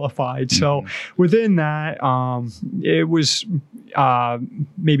overqualified. So within that, it was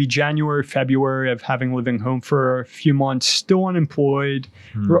maybe January, February of having living home for a few months, still unemployed,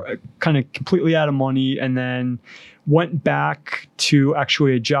 kind of completely out of money. And then went back to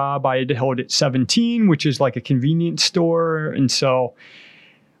actually a job I had held at 17, which is like a convenience store. And so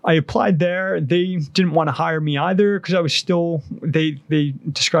I applied there. They didn't want to hire me either because I was still, they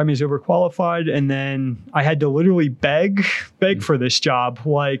described me as overqualified. And then I had to literally beg for this job,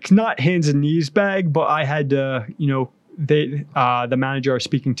 like not hands and knees beg, but I had to, the manager I was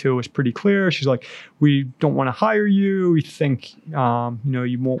speaking to was pretty clear. She's like, we don't want to hire you. We think, you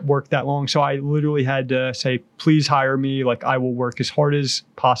won't work that long. So I literally had to say, please hire me. Like, I will work as hard as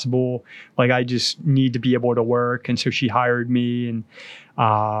possible. Like, I just need to be able to work. And so she hired me, and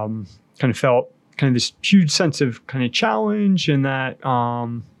kind of felt kind of this huge sense of kind of challenge, and that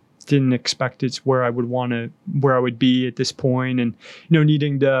didn't expect it's where I would be at this point, and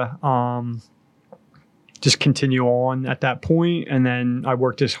needing to just continue on at that point. And then I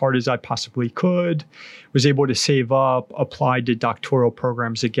worked as hard as I possibly could, was able to save up, applied to doctoral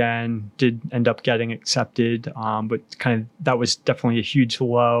programs again, did end up getting accepted. But kind of, that was definitely a huge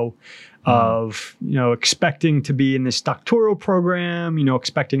low of, expecting to be in this doctoral program,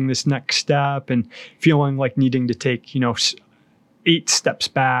 expecting this next step, and feeling like needing to take, 8 steps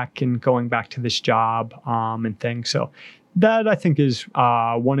back and going back to this job, and things. So that, I think, is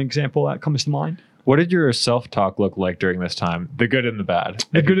one example that comes to mind. What did your self-talk look like during this time? The good and the bad.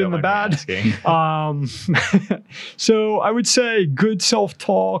 The good and the bad. So I would say good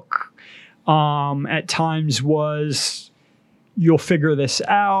self-talk at times was, you'll figure this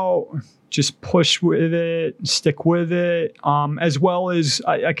out, just push with it, stick with it. As well as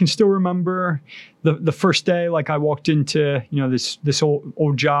I can still remember the first day, like I walked into, this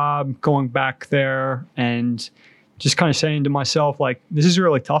old job, going back there and just kind of saying to myself, like, this is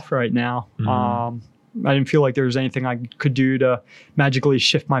really tough right now. I didn't feel like there was anything I could do to magically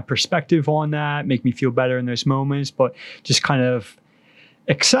shift my perspective on that, make me feel better in those moments, but just kind of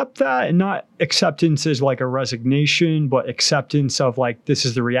accept that, and not acceptance as like a resignation, but acceptance of like, this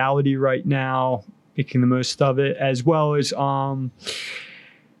is the reality right now, making the most of it, as well as a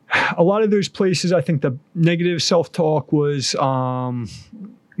lot of those places. I think the negative self-talk was,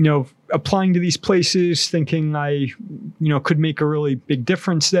 applying to these places, thinking I, could make a really big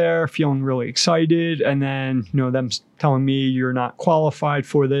difference there, feeling really excited. And then, them telling me you're not qualified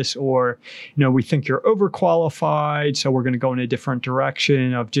for this, or, we think you're overqualified, so we're going to go in a different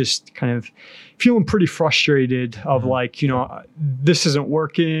direction, of just kind of feeling pretty frustrated of like, this isn't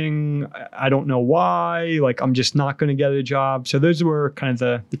working. I don't know why, like, I'm just not going to get a job. So those were kind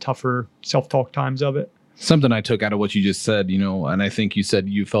of the tougher self-talk times of it. Something I took out of what you just said, and I think you said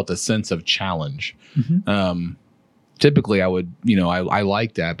you felt a sense of challenge. Typically I would, I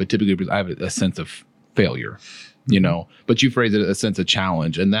like that, but typically I have a sense of failure, but you phrase it as a sense of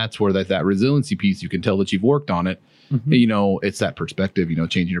challenge. And that's where that resiliency piece, you can tell that you've worked on it. It's that perspective,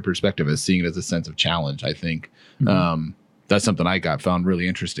 changing your perspective as seeing it as a sense of challenge. I think that's something I found really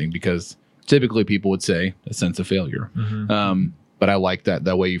interesting, because typically people would say a sense of failure. But I like that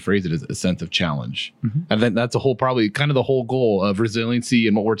way you phrase it, as a sense of challenge. And then that's probably kind of the whole goal of resiliency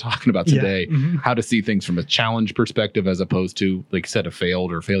and what we're talking about today, how to see things from a challenge perspective as opposed to, like, set a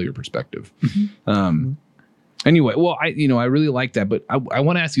failed or failure perspective. Anyway, well, I really like that, but I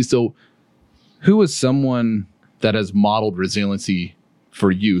want to ask you, so who is someone that has modeled resiliency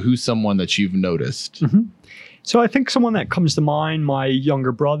for you? Who's someone that you've noticed? So I think someone that comes to mind, my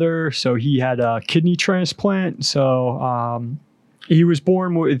younger brother. So he had a kidney transplant. So, he was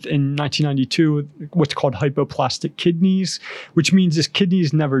born in 1992 with what's called hypoplastic kidneys, which means his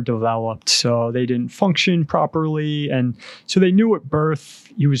kidneys never developed. So they didn't function properly. And so they knew at birth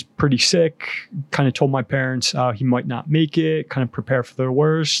he was pretty sick, kind of told my parents he might not make it, kind of prepare for the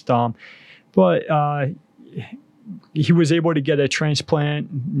worst. But he was able to get a transplant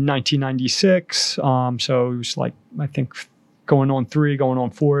in 1996. So it was like, I think, going on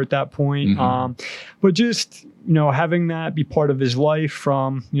 4 at that point. But just, having that be part of his life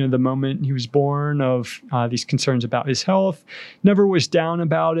from, the moment he was born, of these concerns about his health, never was down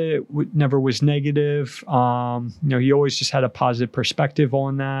about it, never was negative. He always just had a positive perspective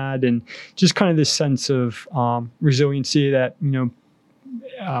on that, and just kind of this sense of resiliency that,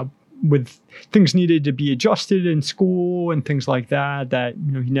 with things needed to be adjusted in school and things like that,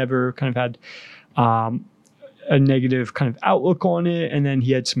 he never kind of had a negative kind of outlook on it. And then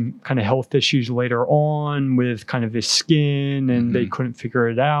he had some kind of health issues later on with kind of his skin, and they couldn't figure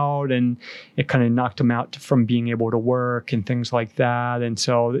it out, and it kind of knocked him out from being able to work and things like that. And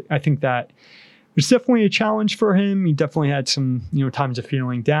so I think that was definitely a challenge for him. He definitely had some, times of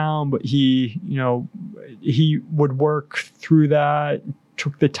feeling down, but he would work through that,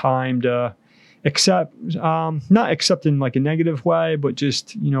 took the time to accept, not accept in like a negative way, but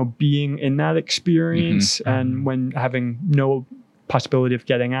just, being in that experience, and when having no possibility of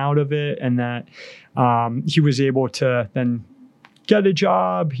getting out of it, and that he was able to then get a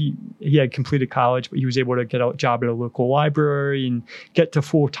job. He had completed college, but he was able to get a job at a local library and get to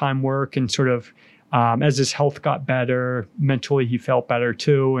full-time work, and sort of as his health got better, mentally he felt better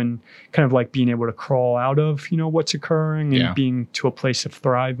too, and kind of like being able to crawl out of, what's occurring, and being to a place of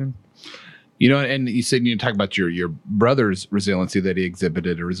thriving. And you said, talk about your brother's resiliency that he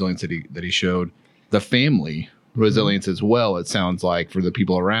exhibited, or resilience that he showed, the family resilience as well. It sounds like for the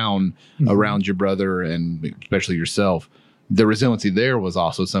people around your brother, and especially yourself, the resiliency there was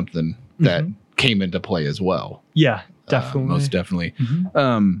also something that came into play as well. Yeah, definitely. Most definitely.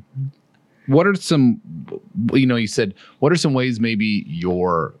 What are some, you said, what are some ways maybe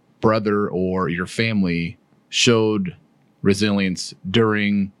your brother or your family showed resilience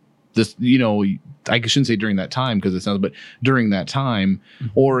during this, I shouldn't say during that time, because it sounds, but during that time,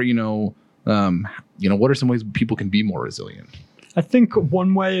 or, what are some ways people can be more resilient? I think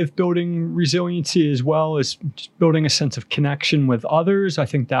one way of building resiliency as well is just building a sense of connection with others. I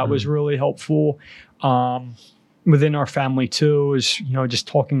think that was really helpful. Within our family too, is, just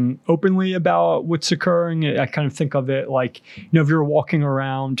talking openly about what's occurring. I kind of think of it like, if you're walking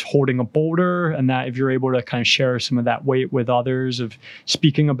around holding a boulder, and that if you're able to kind of share some of that weight with others, of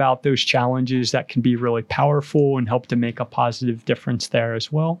speaking about those challenges, that can be really powerful and help to make a positive difference there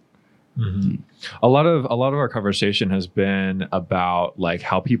as well. A lot of our conversation has been about like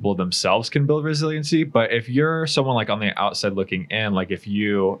how people themselves can build resiliency. But if you're someone like on the outside looking in, like if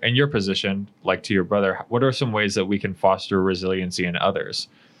you, in your position, like to your brother, what are some ways that we can foster resiliency in others?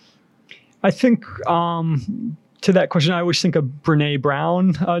 I think to that question, I always think of Brene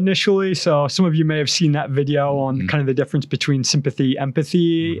Brown initially. So some of you may have seen that video on kind of the difference between sympathy,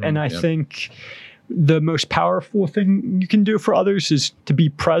 empathy. And I think the most powerful thing you can do for others is to be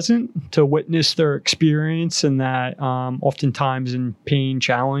present, to witness their experience, and that oftentimes in pain,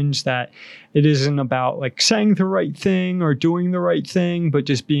 challenge, that it isn't about like saying the right thing or doing the right thing, but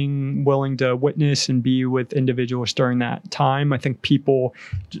just being willing to witness and be with individuals during that time. I think people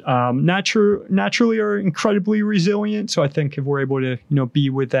naturally are incredibly resilient. So I think if we're able to, be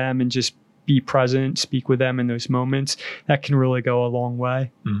with them and just be present, speak with them in those moments, that can really go a long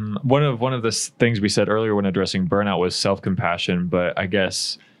way. Mm-hmm. One of the things we said earlier when addressing burnout was self-compassion, but I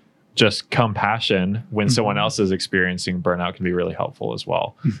guess just compassion when someone else is experiencing burnout can be really helpful as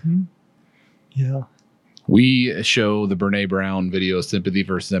well. Yeah. We show the Brene Brown video, Sympathy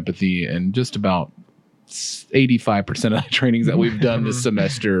versus Empathy, and just about 85% of the trainings that we've done this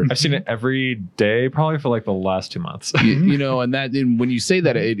semester. I've seen it every day, probably for like the last 2 months. And when you say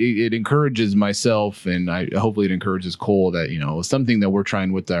that, it encourages myself, and hopefully it encourages Cole, that, something that we're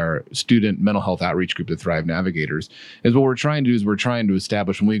trying with our student mental health outreach group, the Thrive Navigators, is what we're trying to do is we're trying to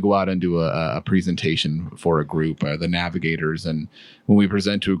establish when we go out and do a presentation for a group, the Navigators, and when we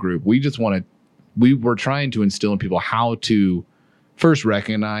present to a group, we're trying to instill in people how to first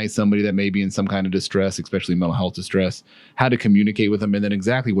recognize somebody that may be in some kind of distress, especially mental health distress, how to communicate with them, and then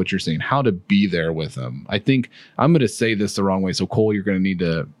exactly what you're saying, how to be there with them. I think I'm going to say this the wrong way. So Cole, you're going to need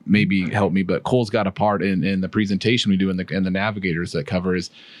to maybe help me, but Cole's got a part in the presentation we do in the Navigators that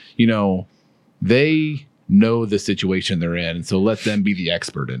covers, they know the situation they're in, and so let them be the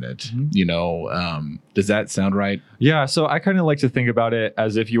expert in it. Does that sound right? Yeah, so I kind of like to think about it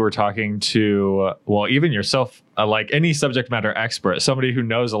as if you were talking to, even yourself, like any subject matter expert, somebody who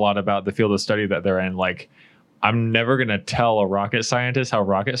knows a lot about the field of study that they're in. Like, I'm never going to tell a rocket scientist how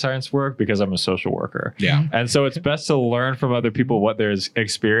rocket science works because I'm a social worker. Yeah. And so it's best to learn from other people what their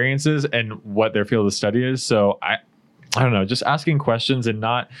experiences and what their field of study is. So I don't know, just asking questions and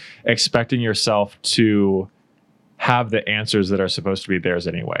not expecting yourself to have the answers that are supposed to be theirs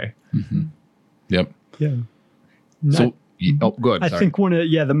anyway. Mm-hmm. Yep. Yeah. So, good. I think one of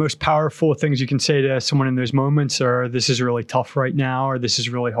the most powerful things you can say to someone in those moments are, this is really tough right now, or this is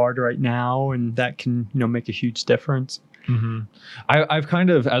really hard right now. And that can, make a huge difference. Mm-hmm. I've kind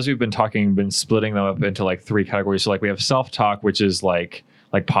of, as we've been talking, been splitting them up into like 3 categories. So like we have self-talk, which is like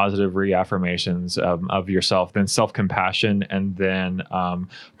positive reaffirmations of yourself, then self-compassion, and then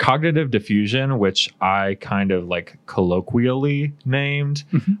cognitive diffusion, which I kind of like colloquially named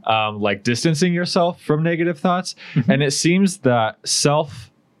like distancing yourself from negative thoughts. And it seems that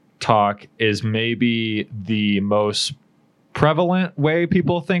self-talk is maybe the most prevalent way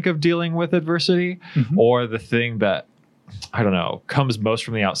people think of dealing with adversity, or the thing that, I don't know, comes most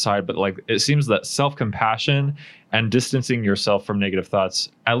from the outside. But like, it seems that self-compassion and distancing yourself from negative thoughts,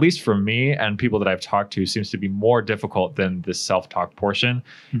 at least for me and people that I've talked to, seems to be more difficult than this self-talk portion.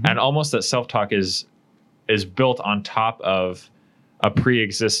 And almost that self-talk is built on top of a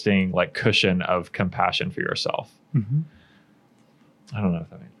pre-existing like cushion of compassion for yourself. I don't know if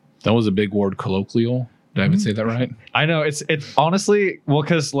that makes sense. That was a big word, colloquial. Did I even say that right? I know it's honestly,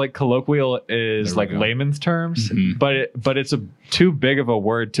 because like colloquial is like layman's terms, but it's too big of a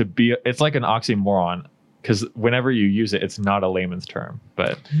word to be. It's like an oxymoron, because whenever you use it, it's not a layman's term.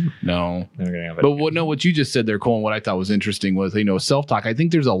 But no, what you just said there, Cole, and what I thought was interesting was, self-talk. I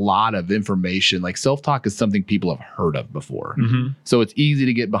think there's a lot of information. Like, self-talk is something people have heard of before, so it's easy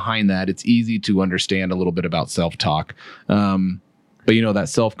to get behind that. It's easy to understand a little bit about self-talk, but that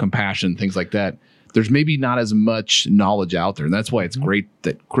self-compassion, things like that, there's maybe not as much knowledge out there. And that's why it's great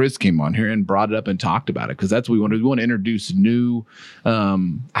that Chris came on here and brought it up and talked about it, because that's what we want to do. We want to introduce new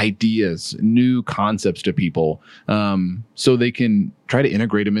ideas, new concepts to people, so they can try to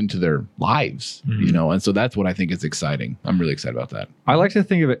integrate them into their lives, and so that's what I think is exciting. I'm really excited about that. I like to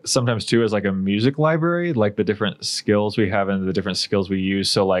think of it sometimes too as like a music library, like the different skills we have and the different skills we use.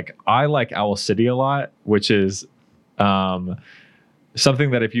 So like, I like Owl City a lot, which is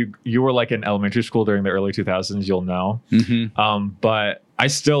something that if you were like in elementary school during the early 2000s, you'll know. But I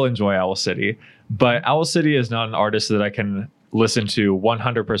still enjoy Owl City. But Owl City is not an artist that I can listen to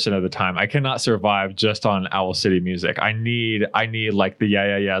 100% of the time. I cannot survive just on Owl City music. I need like the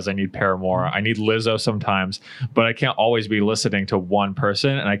Yeah Yeah Yeahs. I need Paramore. I need Lizzo sometimes. But I can't always be listening to one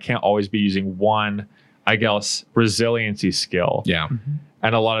person, and I can't always be using one, I guess, resiliency skill. Yeah.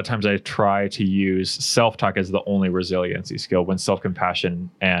 And a lot of times I try to use self-talk as the only resiliency skill, when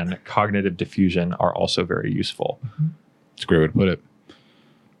self-compassion and cognitive diffusion are also very useful. That's a great way to put it.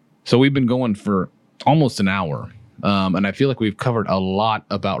 So we've been going for almost an hour. And I feel like we've covered a lot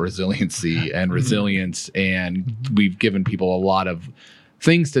about resiliency and resilience, and we've given people a lot of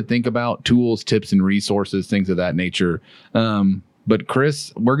things to think about, tools, tips, and resources, things of that nature. But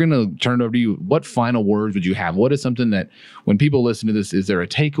Chris, we're going to turn it over to you. What final words would you have? What is something that when people listen to this, is there a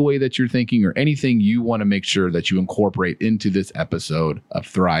takeaway that you're thinking or anything you want to make sure that you incorporate into this episode of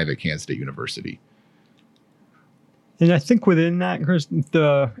Thrive at Kansas State University? And I think within that, Chris,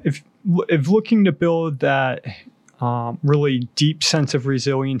 if looking to build that really deep sense of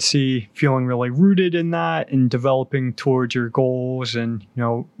resiliency, feeling really rooted in that and developing towards your goals and,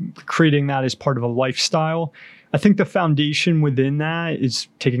 creating that as part of a lifestyle, I think the foundation within that is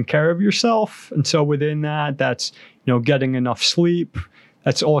taking care of yourself. And so within that, that's, getting enough sleep.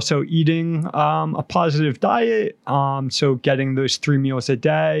 That's also eating a positive diet. So getting those 3 meals a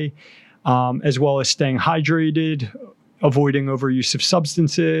day, as well as staying hydrated, avoiding overuse of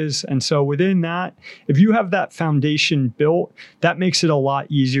substances. And so within that, if you have that foundation built, that makes it a lot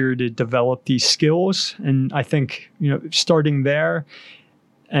easier to develop these skills. And I think, starting there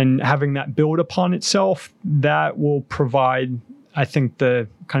and having that build upon itself, that will provide, I think, the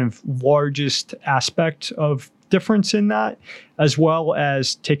kind of largest aspect of difference in that, as well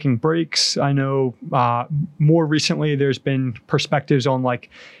as taking breaks. I know more recently there's been perspectives on like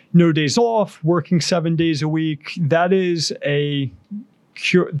no days off, working 7 days a week. That is a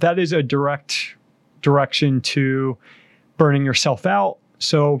direct direction to burning yourself out.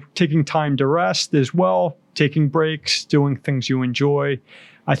 So taking time to rest as well, taking breaks, doing things you enjoy.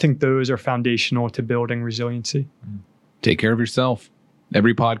 I think those are foundational to building resiliency. Take care of yourself.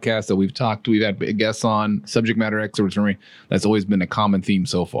 Every podcast that we've had guests on, subject matter experts from me. That's always been a common theme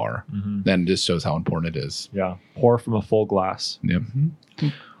so far. Then it just shows how important it is. Yeah. Pour from a full glass. Yep.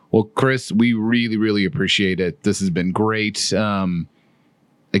 Well, Chris, we really, really appreciate it. This has been great.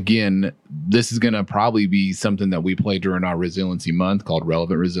 Again, this is going to probably be something that we play during our resiliency month called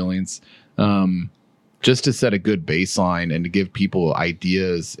Relevant Resilience. Just to set a good baseline and to give people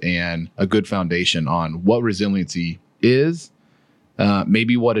ideas and a good foundation on what resiliency is,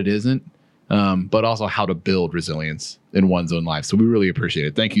 maybe what it isn't, but also how to build resilience in one's own life. So we really appreciate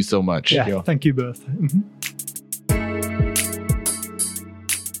it. Thank you so much. Yeah, thank you both.